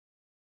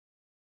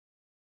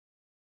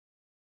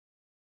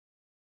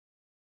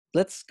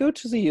let's go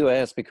to the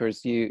U.S.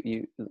 because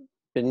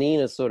Benin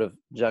is sort of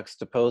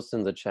juxtaposed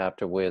in the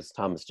chapter with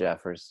Thomas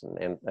Jefferson,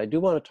 and I do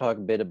want to talk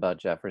a bit about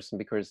Jefferson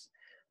because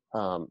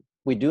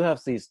we do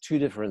have these two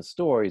different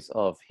stories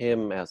of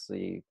him as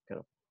the kind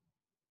of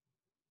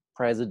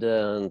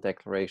president,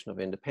 Declaration of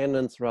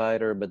Independence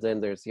writer, but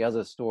then there's the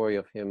other story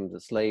of him, the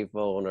slave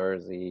owner,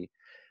 the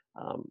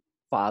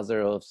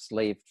father of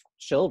slave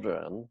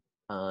children,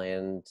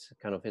 and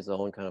kind of his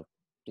own kind of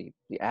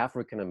the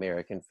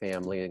African-American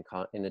family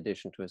in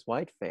addition to his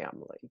white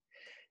family.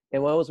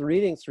 And when I was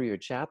reading through your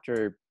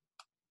chapter,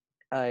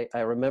 I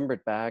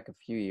remembered back a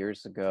few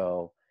years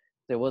ago,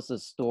 there was a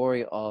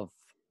story of,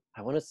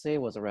 I want to say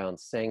it was around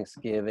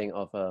Thanksgiving,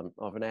 of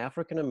an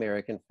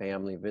African-American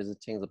family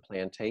visiting the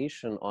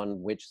plantation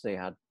on which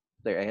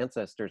their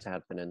ancestors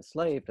had been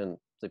enslaved, and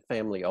the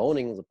family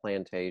owning the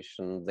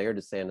plantation, their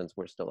descendants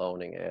were still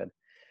owning it.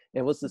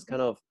 It was this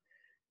kind of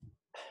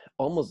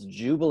almost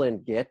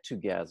jubilant get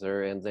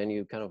together, and then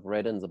you kind of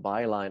read in the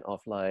byline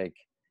of like,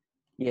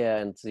 yeah,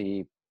 and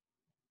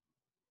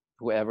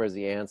whoever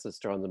the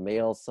ancestor on the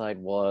male side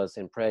was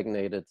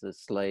impregnated the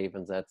slave,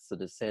 and that's the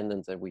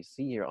descendants that we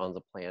see here on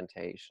the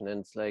plantation. And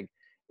it's like,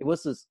 it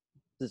was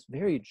this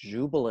very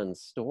jubilant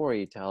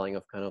storytelling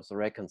of kind of the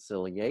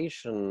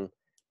reconciliation.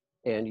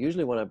 And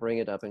usually when I bring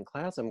it up in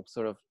class, I'm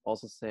sort of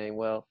also saying,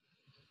 well,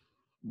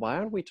 why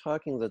aren't we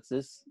talking that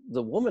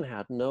the woman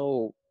had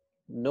no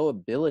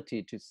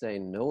ability to say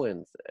no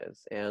in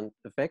this, and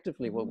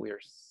effectively what we're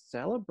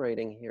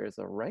celebrating here is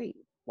a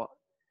rape.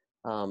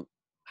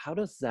 How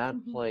does that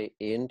play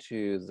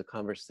into the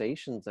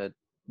conversations that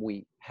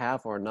we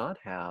have or not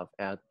have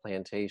at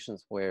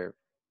plantations where,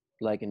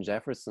 like in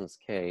Jefferson's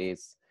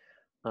case,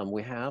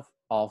 we have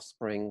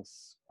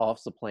offsprings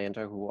of the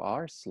planter who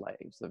are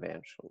slaves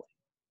eventually?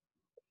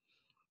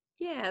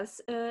 Yes,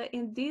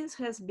 and this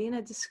has been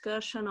a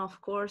discussion,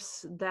 of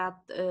course, that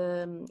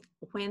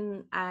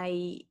when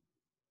I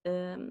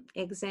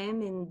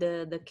examine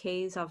the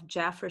case of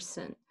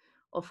Jefferson,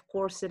 of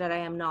course, that I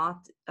am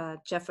not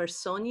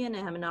Jeffersonian, I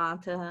am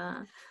not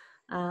a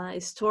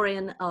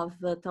historian of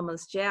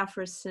Thomas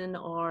Jefferson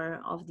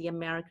or of the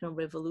American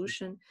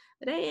Revolution,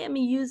 but I am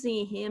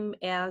using him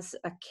as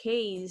a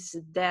case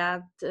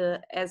that,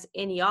 as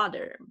any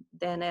other,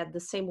 then at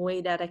the same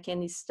way that I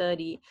can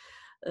study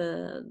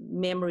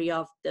memory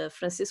of the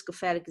Francisco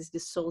Felix de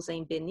Souza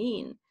in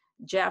Benin.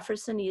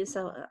 Jefferson is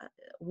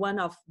one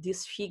of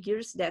these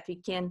figures that we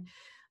can,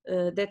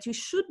 that you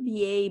should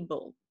be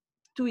able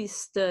to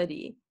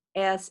study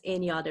as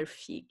any other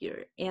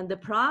figure. And the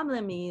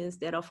problem is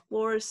that, of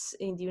course,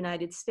 in the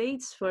United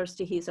States, first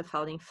he's a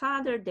founding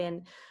father,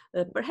 then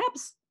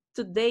perhaps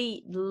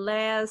today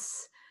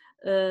less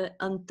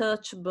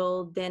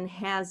untouchable than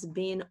has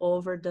been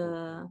over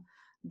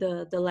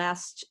the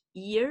last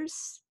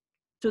years.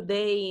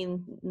 Today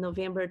in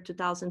November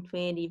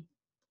 2020,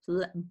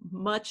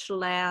 much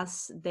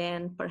less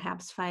than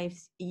perhaps 5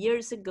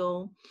 years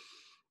ago.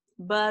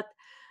 But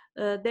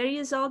there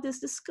is all this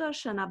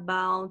discussion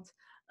about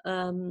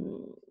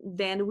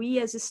then we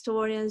as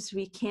historians,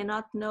 we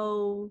cannot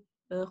know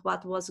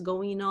what was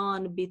going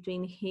on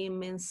between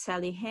him and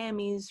Sally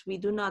Hemings. We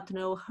do not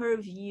know her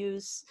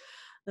views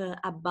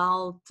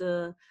about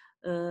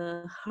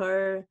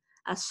her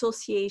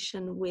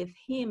association with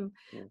him.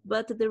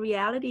 But the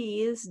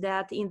reality is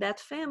that in that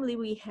family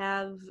we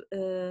have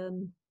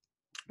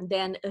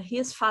then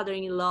his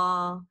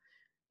father-in-law,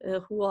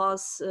 who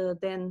was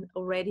then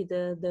already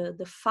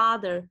the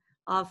father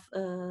of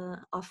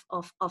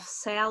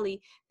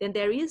Sally. Then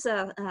there is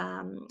a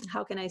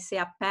how can I say,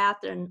 a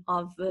pattern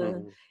of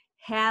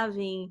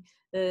having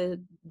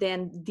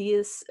then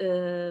this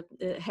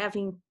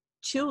having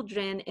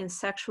children and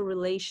sexual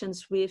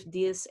relations with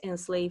these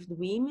enslaved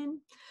women.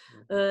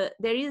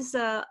 There is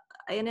an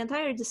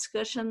entire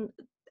discussion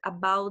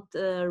about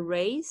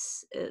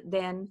race,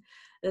 then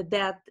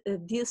that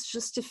this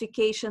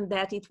justification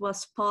that it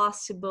was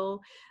possible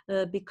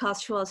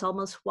because she was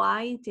almost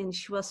white and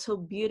she was so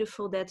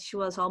beautiful that she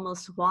was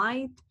almost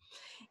white.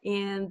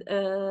 And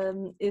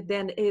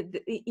then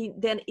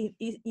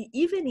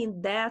even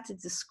in that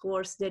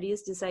discourse, there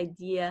is this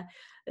idea,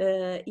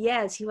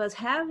 yes, he was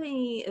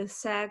having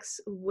sex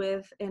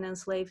with an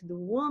enslaved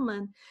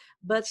woman,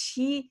 but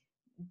she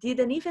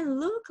didn't even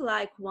look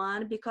like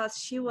one because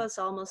she was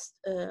almost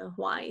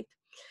white.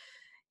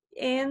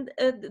 And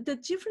the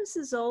difference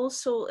is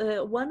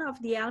also one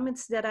of the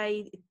elements that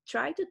I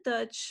try to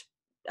touch,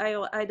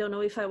 I don't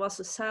know if I was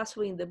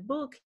successful in the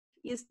book,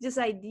 is this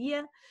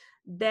idea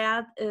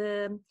that,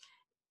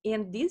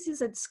 and this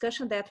is a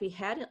discussion that we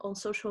had on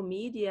social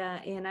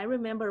media, and I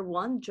remember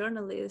one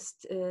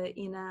journalist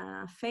in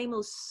a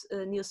famous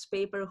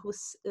newspaper who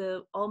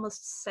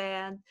almost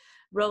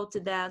wrote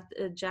that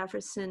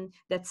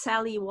that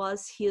Sally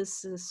was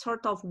his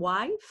sort of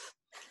wife.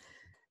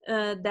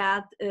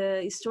 That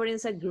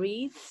historians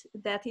agreed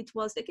that it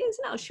was the case.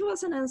 No, she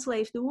was an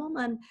enslaved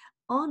woman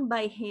owned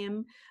by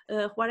him.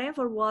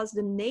 Whatever was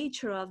the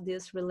nature of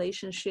this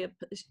relationship,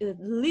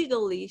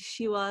 legally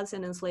she was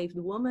an enslaved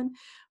woman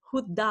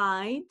who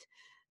died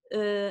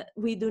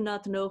We do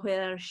not know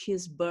where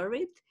she's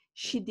buried.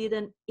 She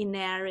didn't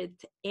inherit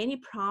any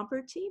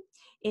property,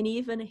 and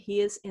even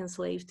his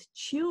enslaved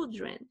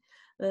children.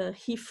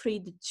 He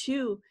freed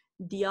two.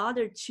 The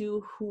other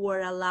two who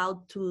were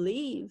allowed to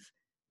live,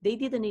 they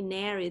didn't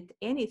inherit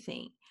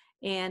anything.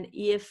 And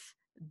if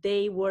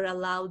they were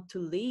allowed to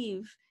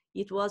live,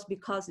 it was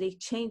because they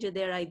changed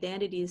their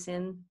identities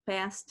and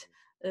passed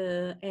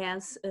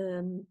as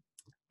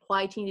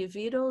white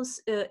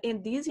individuals,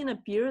 and this in a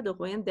period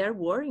when there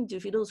were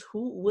individuals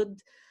who would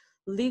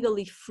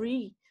legally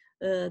free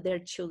their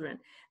children.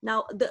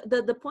 Now,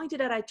 the point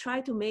that I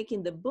try to make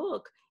in the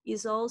book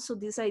is also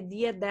this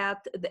idea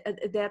that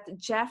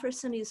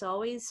Jefferson is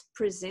always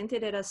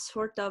presented as a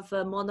sort of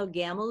a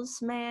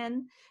monogamous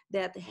man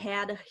that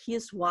had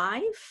his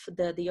wife,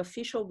 the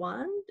official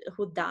one,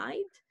 who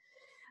died,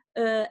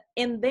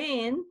 and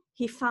then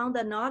he found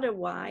another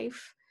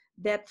wife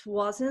that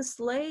was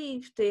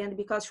enslaved, and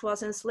because she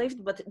was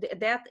enslaved, but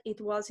that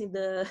it was in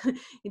the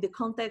in the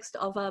context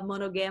of a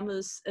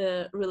monogamous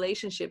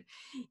relationship,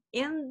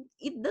 and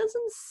it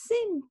doesn't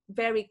seem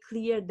very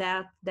clear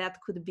that that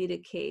could be the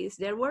case.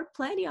 There were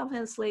plenty of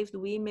enslaved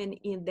women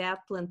in that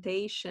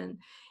plantation,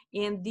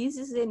 and this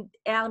is an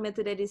element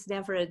that is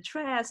never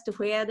addressed,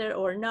 whether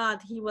or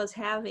not he was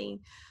having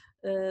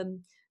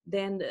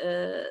then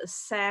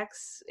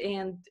sex,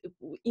 and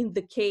in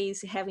the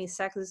case having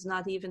sex is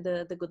not even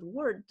the good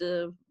word,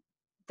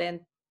 then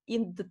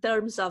in the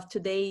terms of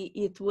today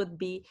it would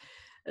be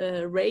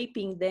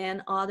raping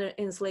then other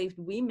enslaved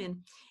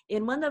women.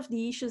 And one of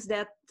the issues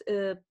that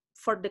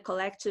for the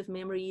collective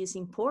memory is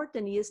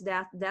important is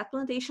that that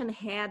plantation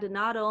had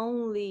not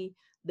only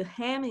the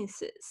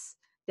Hemingses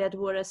that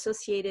were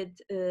associated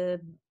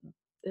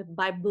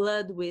by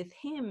blood with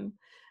him,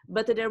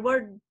 but there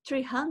were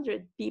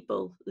 300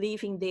 people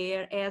living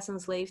there as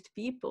enslaved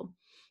people.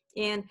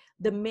 And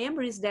the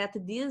memories that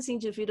these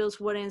individuals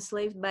were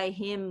enslaved by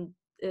him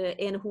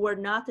and who were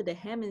not the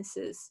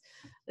Hemingses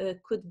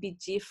could be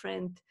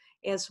different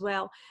as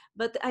well.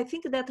 But I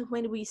think that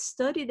when we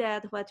study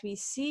that, what we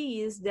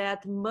see is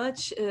that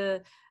much,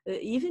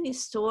 even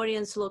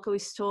historians, local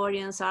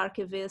historians,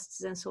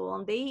 archivists, and so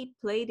on, they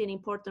played an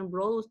important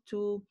role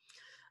to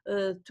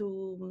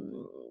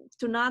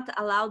not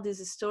allow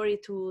this story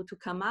to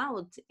come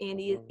out. And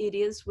it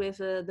is with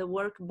the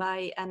work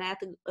by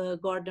Annette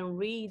Gordon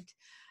Reed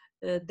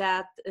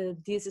that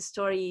this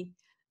story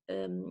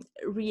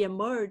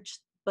reemerged,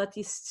 but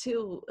is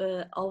still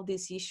all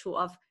this issue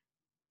of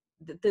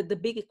the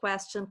big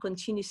question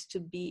continues to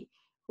be,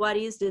 what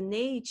is the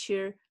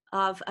nature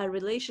of a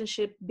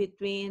relationship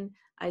between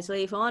a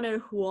slave owner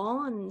who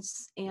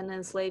owns an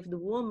enslaved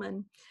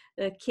woman?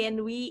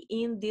 Can we,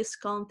 in this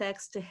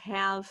context,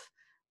 have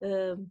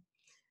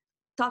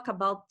talk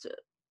about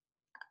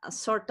a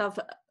sort of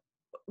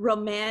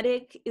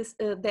romantic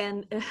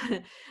then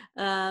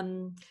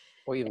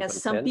or even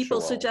as some people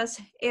consensual.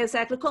 suggest,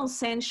 exactly,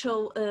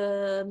 consensual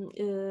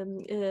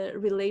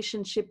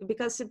relationship,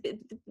 because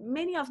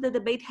many of the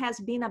debate has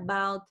been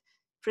about,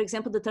 for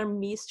example, the term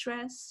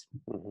mistress,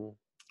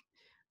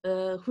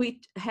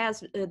 which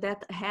has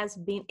that has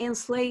been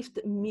enslaved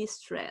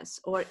mistress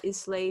or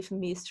slave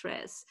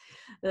mistress.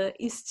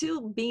 Is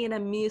still being a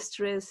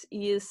mistress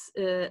is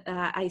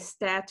a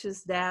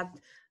status that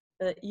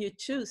you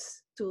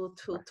choose to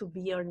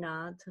be or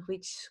not,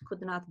 which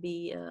could not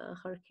be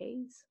her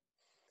case.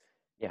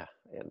 Yeah,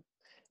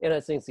 and I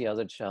think the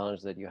other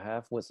challenge that you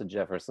have with the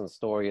Jefferson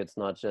story, it's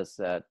not just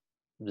that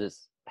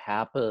this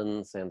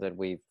happens and that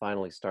we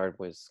finally start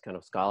with kind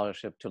of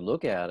scholarship to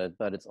look at it,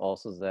 but it's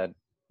also that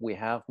we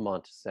have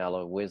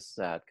Monticello with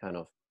that kind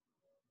of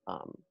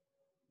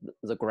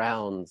the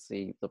grounds,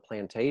 the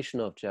plantation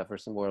of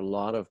Jefferson, where a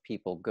lot of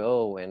people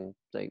go and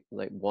they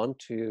want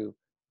to,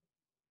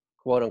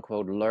 quote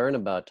unquote, learn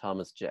about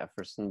Thomas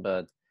Jefferson,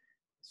 but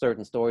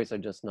certain stories are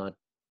just not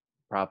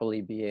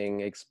properly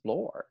being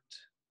explored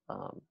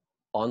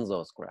on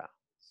those grounds.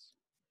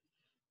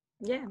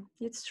 Yeah,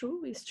 it's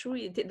true. It's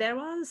true. There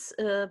was,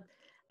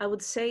 I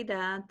would say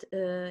that,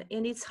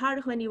 and it's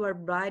hard when you are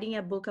writing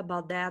a book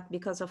about that,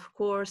 because of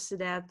course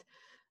that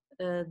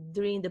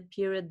during the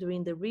period,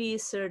 during the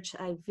research,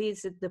 I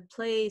visit the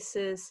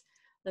places,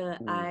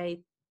 I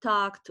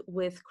talked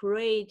with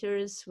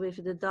curators,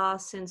 with the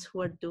docents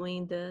who are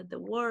doing the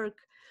work.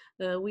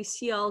 We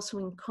see also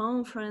in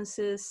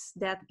conferences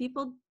that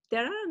people,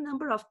 there are a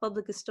number of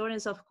public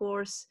historians, of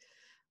course,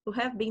 who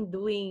have been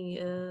doing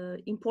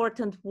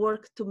important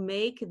work to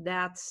make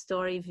that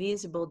story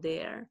visible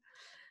there.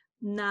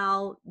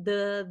 Now,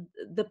 the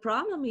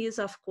problem is,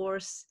 of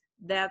course,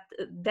 that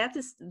that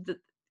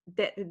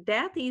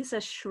is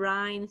a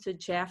shrine to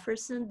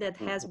Jefferson that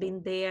has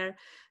been there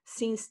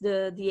since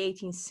the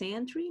 18th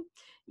century.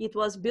 It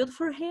was built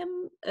for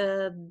him.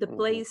 The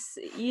place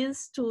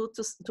is to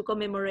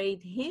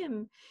commemorate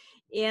him,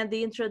 and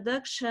the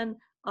introduction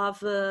of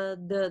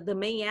the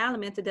main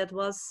element that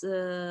was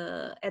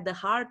at the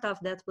heart of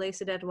that place,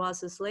 that was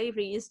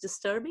slavery, is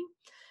disturbing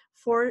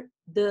for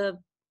the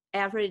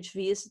average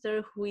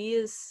visitor who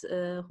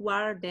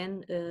are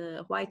then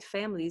white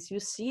families. You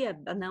see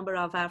a number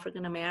of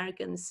African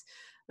Americans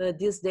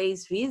these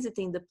days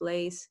visiting the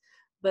place,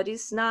 but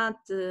it's not,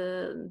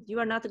 you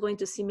are not going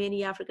to see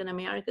many African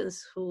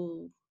Americans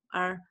who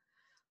are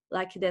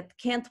like that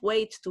can't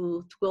wait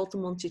to go to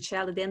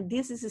Monticello. Then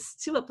this is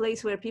still a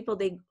place where people,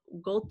 they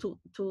go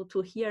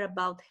to hear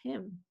about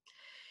him.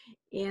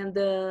 And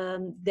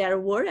there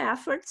are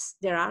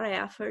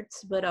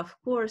efforts, but of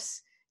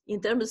course,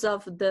 in terms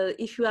of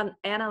if you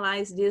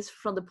analyze this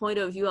from the point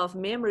of view of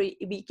memory,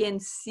 we can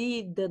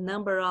see the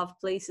number of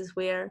places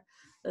where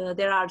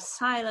there are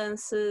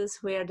silences,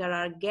 where there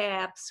are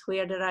gaps,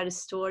 where there are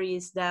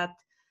stories that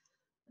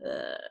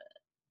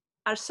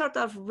are sort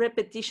of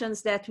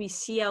repetitions that we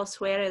see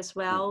elsewhere as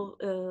well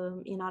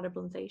in other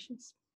plantations.